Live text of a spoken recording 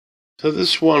So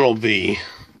this one will be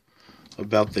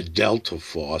about the Delta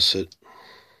faucet.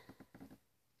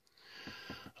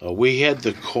 We had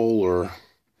the Kohler,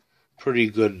 pretty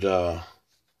good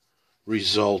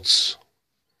results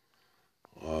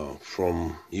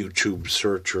from YouTube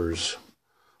searchers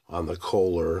on the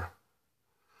Kohler.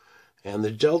 And the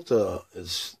Delta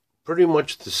is pretty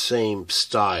much the same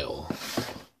style.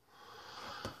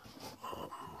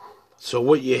 So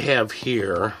what you have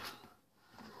here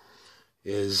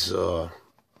is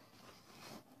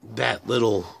that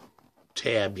little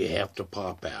tab you have to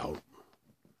pop out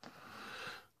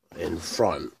in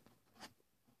front.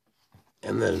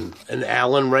 And then an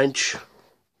Allen wrench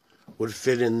would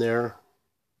fit in there.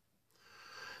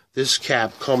 This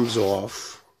cap comes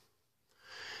off.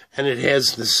 And it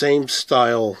has the same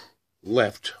style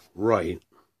left, right.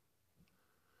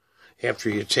 After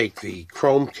you take the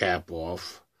chrome cap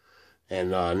off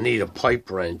and need a pipe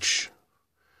wrench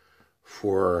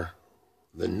for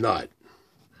the nut.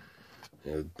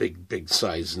 A big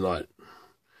size nut.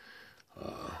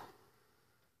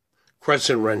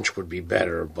 Crescent wrench would be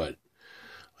better, but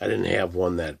I didn't have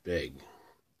one that big.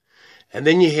 And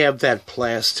then you have that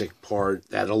plastic part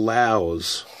that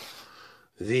allows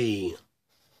the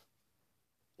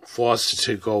faucet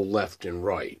to go left and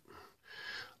right.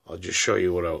 I'll just show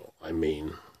you what I mean.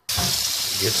 You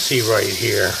can see right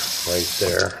here, right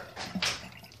there.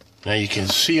 Now you can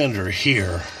see under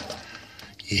here,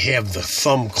 you have the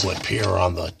thumb clip here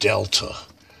on the Delta.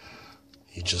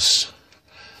 You just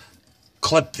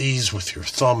clip these with your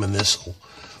thumb and this will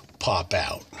pop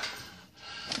out.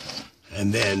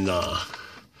 And then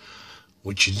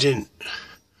what you didn't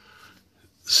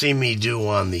see me do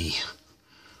on the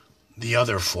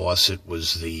other faucet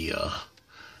was we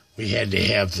had to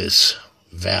have this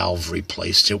valve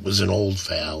replaced. It was an old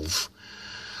valve.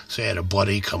 So I had a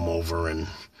buddy come over and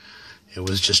it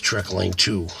was just trickling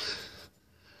too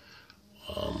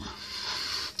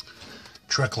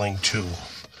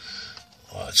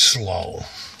slow.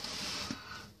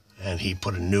 And he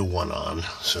put a new one on.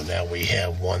 So now we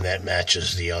have one that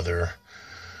matches the other.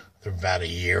 They're about a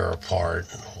year apart,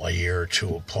 a year or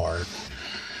two apart.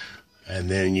 And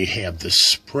then you have the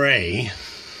spray,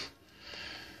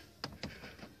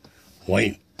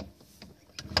 white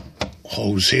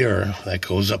hose here that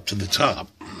goes up to the top.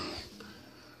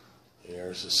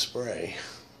 There's the spray.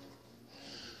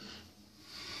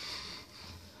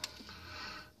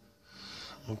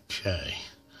 Okay.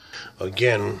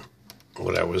 Again,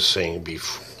 what I was saying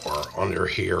before, under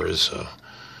here is a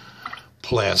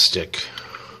plastic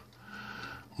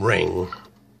ring,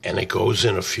 and it goes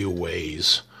in a few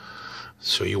ways.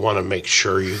 So you want to make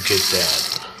sure you get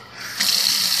that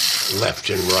left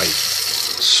and right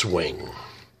swing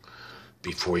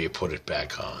before you put it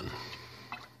back on.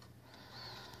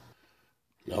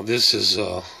 Now this is,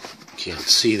 can't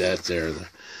see that there, the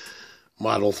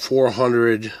model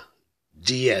 400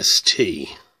 DST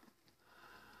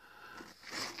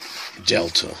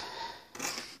Delta.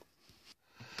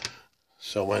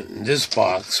 So in this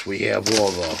box we have all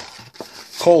the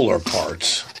Kohler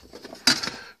parts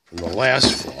from the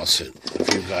last faucet.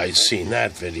 If you guys seen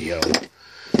that video,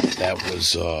 that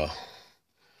was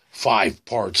 5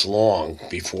 parts long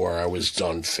before I was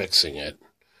done fixing it.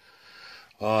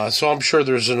 So I'm sure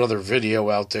there's another video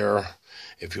out there.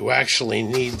 If you actually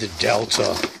need the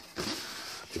Delta,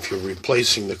 if you're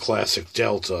replacing the classic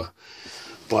Delta,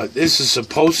 but this is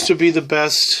supposed to be the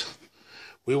best.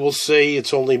 We will say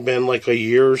it's only been like a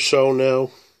year or so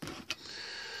now.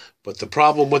 But the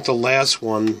problem with the last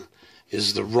one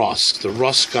is the rust. The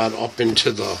rust got up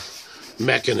into the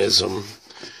mechanism,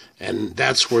 and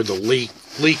that's where the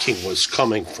leaking was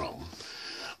coming from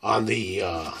on the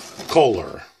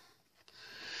Kohler.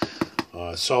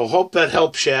 So hope that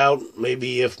helps you out.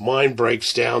 Maybe if mine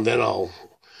breaks down, then I'll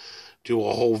do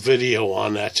a whole video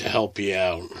on that to help you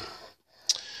out.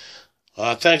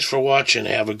 Thanks for watching.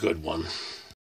 Have a good one.